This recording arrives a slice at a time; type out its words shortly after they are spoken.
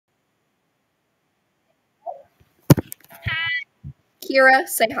Kira,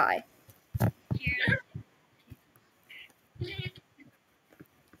 say hi.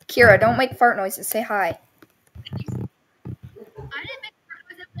 Kira, don't make fart noises. Say hi.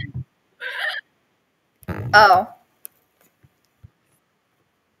 Oh.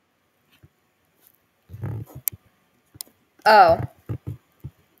 Oh.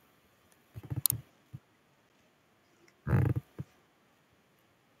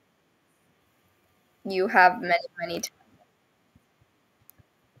 You have many, many times.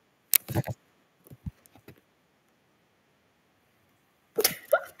 I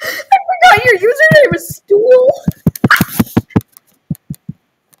forgot your username is Stool.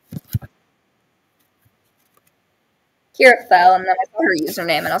 Kira fell, and then I saw her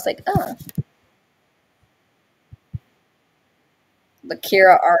username, and I was like, oh. The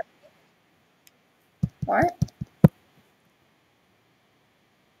Kira art. What?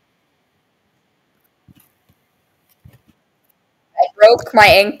 I broke my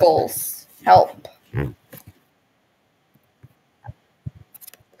ankles. Help.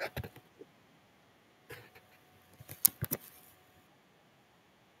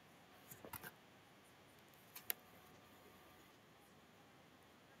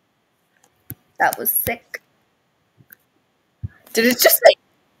 That was sick. Did it just say,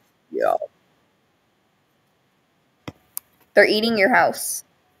 yo? They're eating your house.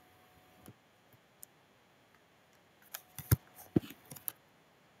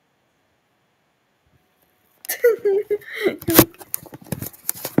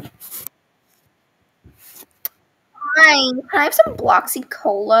 Fine. Can I have some Bloxy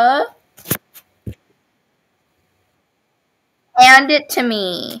Cola? Hand it to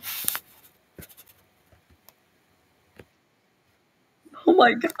me. Oh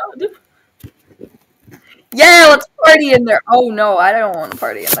my god. Yeah, let's party in there. Oh no, I don't want to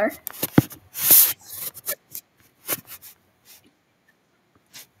party in there.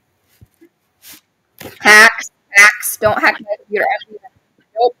 Hacks. Don't hack my computer.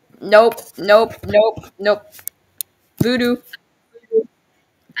 Nope. Voodoo.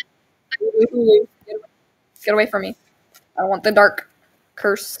 Voodoo. Get away from me. I don't want the dark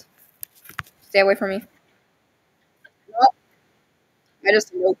curse. Stay away from me. Nope. I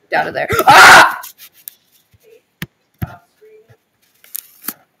just noped out of there. Ah!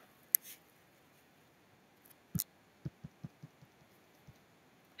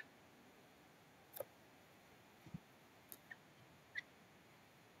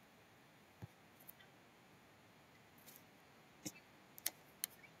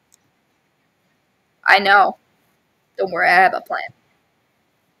 I know. Don't worry, I have a plan.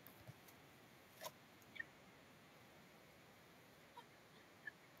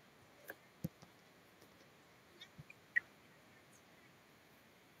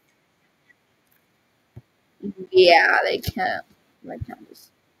 Yeah, they can't. They can't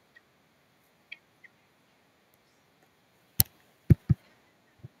just.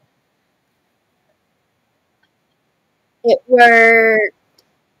 It worked.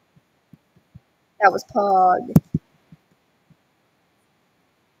 That was Pog.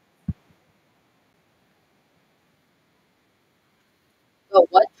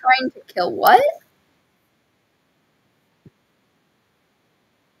 But what? Trying to kill what?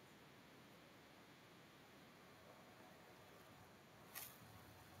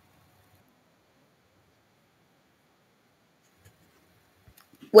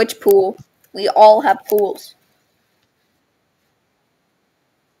 Which pool? We all have pools.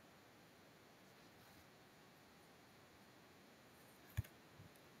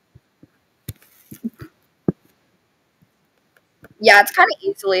 Yeah, it's kind of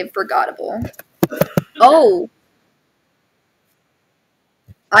easily forgettable. Oh,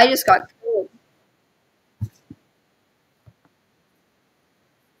 I just got killed.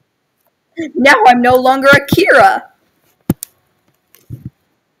 Now I'm no longer a Kira.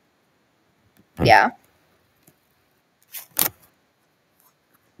 Yeah.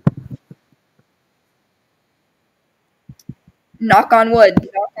 Knock on wood.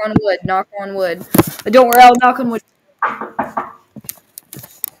 Knock on wood. Knock on wood. But don't worry, I'll knock on wood.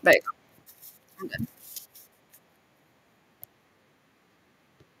 But I'm good.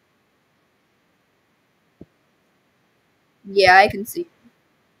 Yeah, I can see.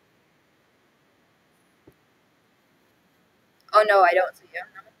 Oh no, I don't see you.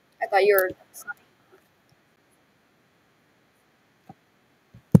 I thought you were.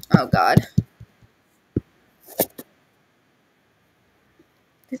 Oh god.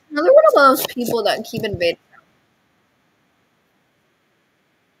 There's another one of those people that keep invading